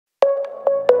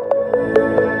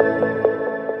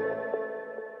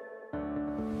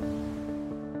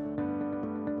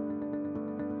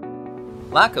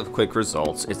Lack of quick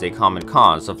results is a common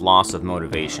cause of loss of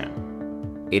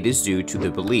motivation. It is due to the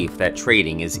belief that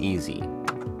trading is easy.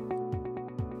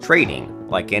 Trading,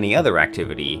 like any other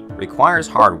activity, requires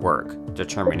hard work,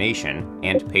 determination,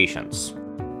 and patience.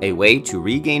 A way to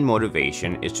regain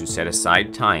motivation is to set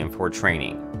aside time for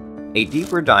training. A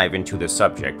deeper dive into the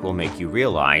subject will make you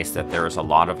realize that there is a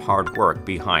lot of hard work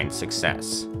behind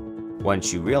success.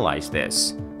 Once you realize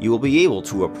this, you will be able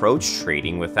to approach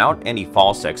trading without any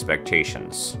false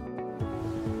expectations.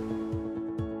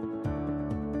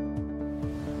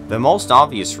 The most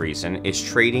obvious reason is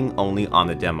trading only on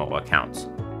the demo account.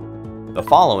 The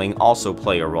following also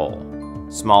play a role: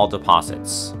 small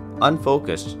deposits,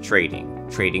 unfocused trading,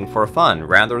 trading for fun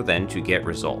rather than to get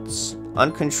results,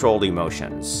 uncontrolled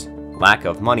emotions, lack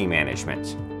of money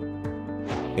management.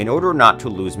 In order not to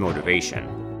lose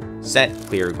motivation, set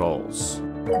clear goals.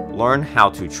 Learn how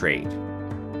to trade.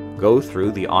 Go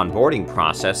through the onboarding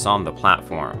process on the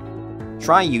platform.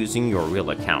 Try using your real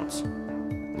account.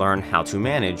 Learn how to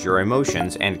manage your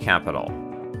emotions and capital.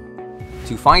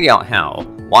 To find out how,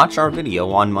 watch our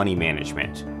video on money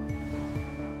management.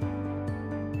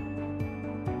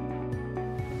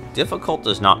 Difficult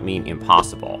does not mean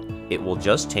impossible. It will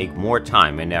just take more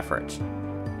time and effort.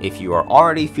 If you are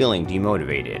already feeling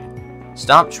demotivated,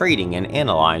 stop trading and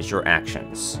analyze your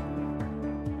actions.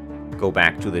 Go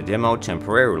back to the demo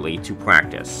temporarily to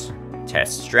practice.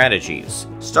 Test strategies,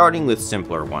 starting with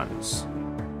simpler ones.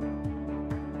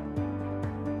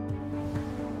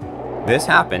 This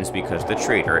happens because the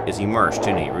trader is immersed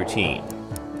in a routine,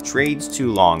 trades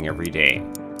too long every day,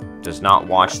 does not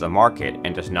watch the market,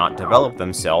 and does not develop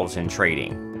themselves in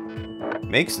trading.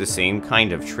 Makes the same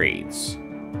kind of trades.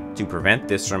 To prevent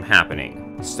this from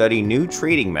happening, study new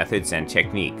trading methods and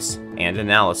techniques, and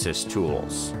analysis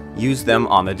tools. Use them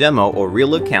on the demo or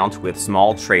real account with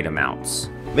small trade amounts.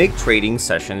 Make trading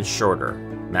sessions shorter,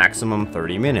 maximum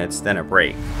 30 minutes, then a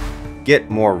break. Get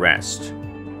more rest.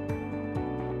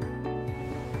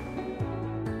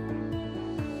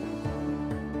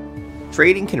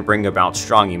 Trading can bring about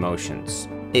strong emotions.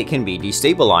 It can be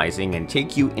destabilizing and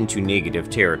take you into negative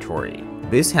territory.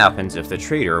 This happens if the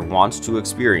trader wants to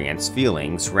experience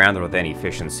feelings rather than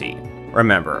efficiency.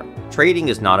 Remember, trading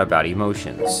is not about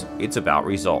emotions, it's about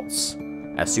results.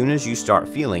 As soon as you start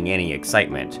feeling any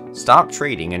excitement, stop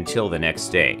trading until the next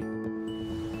day.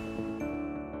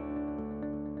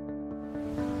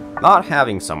 Not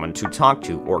having someone to talk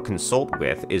to or consult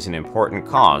with is an important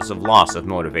cause of loss of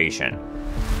motivation.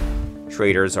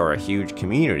 Traders are a huge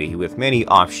community with many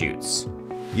offshoots.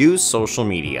 Use social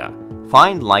media.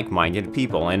 Find like-minded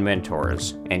people and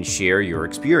mentors, and share your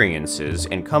experiences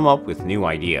and come up with new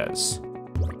ideas.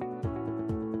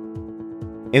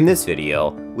 In this video,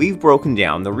 we've broken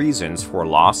down the reasons for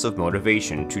loss of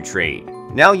motivation to trade.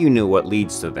 Now you know what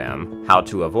leads to them, how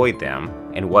to avoid them,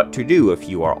 and what to do if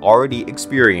you are already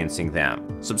experiencing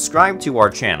them. Subscribe to our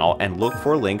channel and look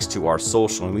for links to our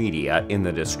social media in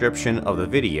the description of the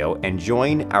video and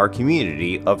join our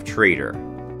community of trader.